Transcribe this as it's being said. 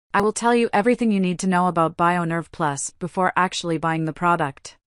I will tell you everything you need to know about Bionerve Plus before actually buying the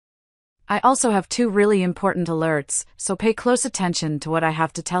product. I also have two really important alerts, so pay close attention to what I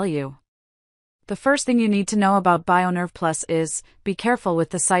have to tell you. The first thing you need to know about Bionerve Plus is, be careful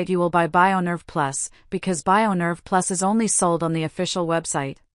with the site you will buy Bionerve Plus, because Bionerve Plus is only sold on the official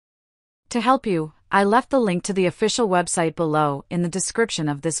website. To help you, I left the link to the official website below in the description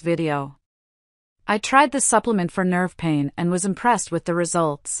of this video. I tried this supplement for nerve pain and was impressed with the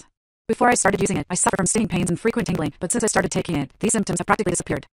results. Before I started using it, I suffered from stinging pains and frequent tingling, but since I started taking it, these symptoms have practically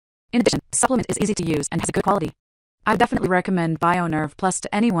disappeared. In addition, the supplement is easy to use and has a good quality. I definitely recommend Bionerve Plus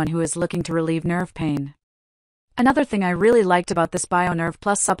to anyone who is looking to relieve nerve pain. Another thing I really liked about this Bionerve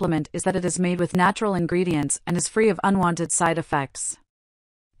Plus supplement is that it is made with natural ingredients and is free of unwanted side effects.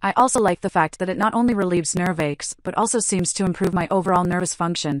 I also like the fact that it not only relieves nerve aches but also seems to improve my overall nervous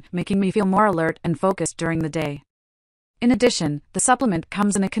function, making me feel more alert and focused during the day. In addition, the supplement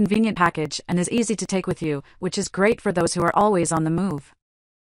comes in a convenient package and is easy to take with you, which is great for those who are always on the move.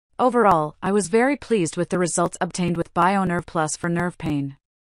 Overall, I was very pleased with the results obtained with Bionerve Plus for nerve pain.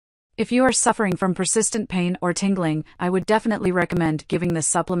 If you are suffering from persistent pain or tingling, I would definitely recommend giving this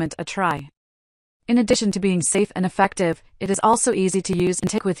supplement a try. In addition to being safe and effective, it is also easy to use and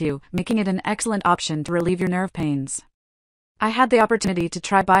take with you, making it an excellent option to relieve your nerve pains. I had the opportunity to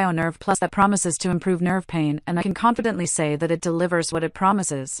try Bionerve Plus that promises to improve nerve pain, and I can confidently say that it delivers what it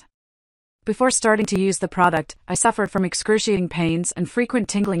promises. Before starting to use the product, I suffered from excruciating pains and frequent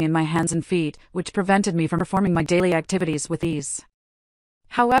tingling in my hands and feet, which prevented me from performing my daily activities with ease.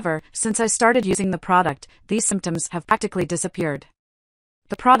 However, since I started using the product, these symptoms have practically disappeared.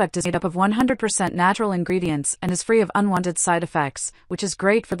 The product is made up of 100% natural ingredients and is free of unwanted side effects, which is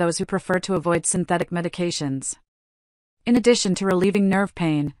great for those who prefer to avoid synthetic medications. In addition to relieving nerve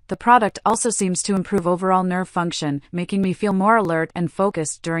pain, the product also seems to improve overall nerve function, making me feel more alert and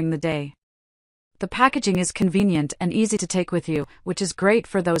focused during the day. The packaging is convenient and easy to take with you, which is great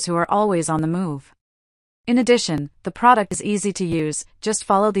for those who are always on the move. In addition, the product is easy to use, just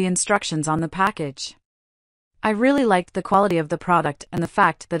follow the instructions on the package. I really liked the quality of the product and the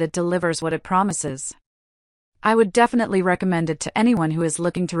fact that it delivers what it promises. I would definitely recommend it to anyone who is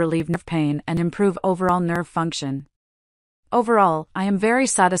looking to relieve nerve pain and improve overall nerve function. Overall, I am very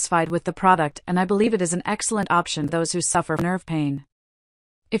satisfied with the product and I believe it is an excellent option for those who suffer from nerve pain.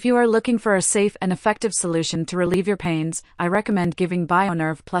 If you are looking for a safe and effective solution to relieve your pains, I recommend giving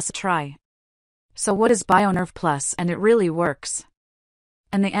Bionerve Plus a try. So what is Bionerve Plus, and it really works?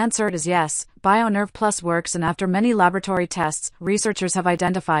 And the answer is yes, Bionerve Plus works, and after many laboratory tests, researchers have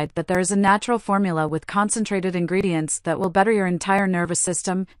identified that there is a natural formula with concentrated ingredients that will better your entire nervous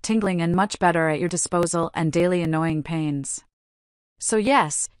system, tingling and much better at your disposal and daily annoying pains. So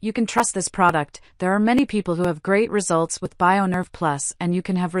yes, you can trust this product. There are many people who have great results with Bionerve Plus, and you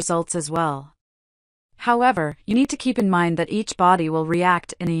can have results as well. However, you need to keep in mind that each body will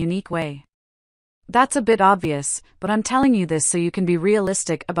react in a unique way. That's a bit obvious, but I'm telling you this so you can be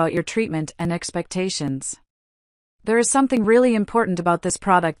realistic about your treatment and expectations. There is something really important about this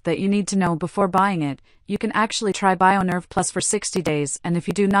product that you need to know before buying it. You can actually try Bionerve Plus for 60 days, and if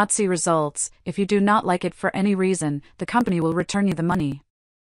you do not see results, if you do not like it for any reason, the company will return you the money.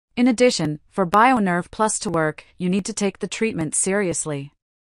 In addition, for Bionerve Plus to work, you need to take the treatment seriously.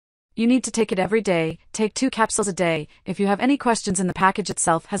 You need to take it every day, take 2 capsules a day. If you have any questions, in the package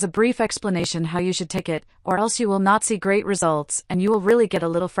itself has a brief explanation how you should take it, or else you will not see great results and you will really get a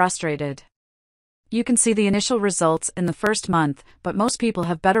little frustrated. You can see the initial results in the first month, but most people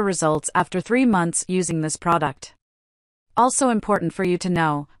have better results after 3 months using this product. Also important for you to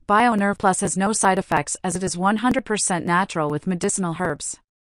know, Bionerve Plus has no side effects as it is 100% natural with medicinal herbs.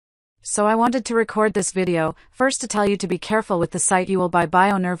 So I wanted to record this video, first to tell you to be careful with the site you will buy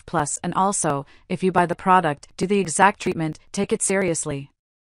Bionerve Plus, and also, if you buy the product, do the exact treatment, take it seriously.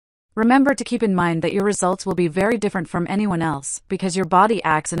 Remember to keep in mind that your results will be very different from anyone else, because your body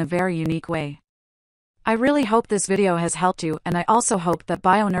acts in a very unique way. I really hope this video has helped you, and I also hope that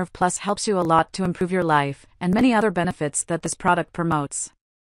Bionerve Plus helps you a lot to improve your life, and many other benefits that this product promotes.